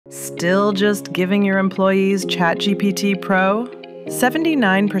still just giving your employees ChatGPT Pro?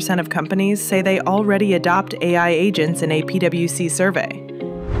 79% of companies say they already adopt AI agents in a PwC survey.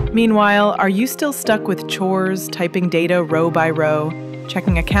 Meanwhile, are you still stuck with chores, typing data row by row,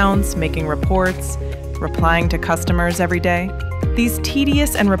 checking accounts, making reports, replying to customers every day? These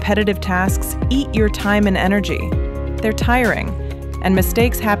tedious and repetitive tasks eat your time and energy. They're tiring, and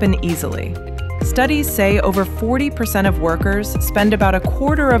mistakes happen easily. Studies say over 40% of workers spend about a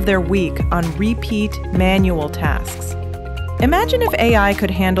quarter of their week on repeat manual tasks. Imagine if AI could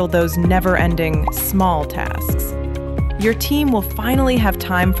handle those never-ending small tasks. Your team will finally have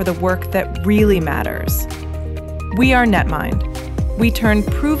time for the work that really matters. We are Netmind. We turn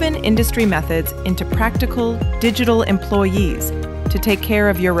proven industry methods into practical, digital employees to take care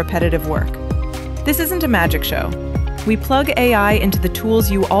of your repetitive work. This isn't a magic show. We plug AI into the tools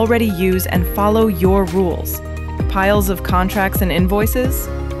you already use and follow your rules. Piles of contracts and invoices?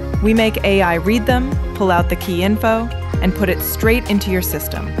 We make AI read them, pull out the key info, and put it straight into your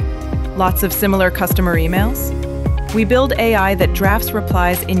system. Lots of similar customer emails? We build AI that drafts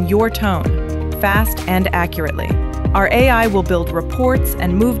replies in your tone, fast and accurately. Our AI will build reports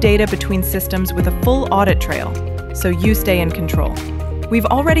and move data between systems with a full audit trail, so you stay in control. We've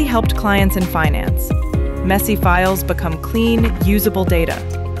already helped clients in finance. Messy files become clean, usable data.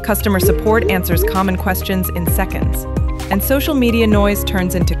 Customer support answers common questions in seconds. And social media noise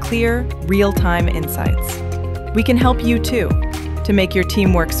turns into clear, real-time insights. We can help you too, to make your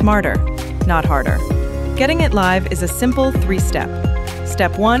team work smarter, not harder. Getting it live is a simple 3-step.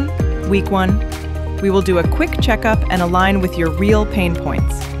 Step 1, week 1. We will do a quick checkup and align with your real pain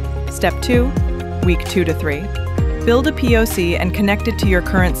points. Step 2, week 2 to 3. Build a POC and connect it to your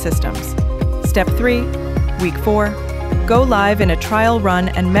current systems. Step 3, week 4. Go live in a trial run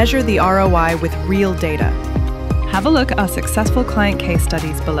and measure the ROI with real data. Have a look at our successful client case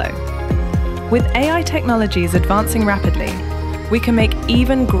studies below. With AI technologies advancing rapidly, we can make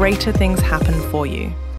even greater things happen for you.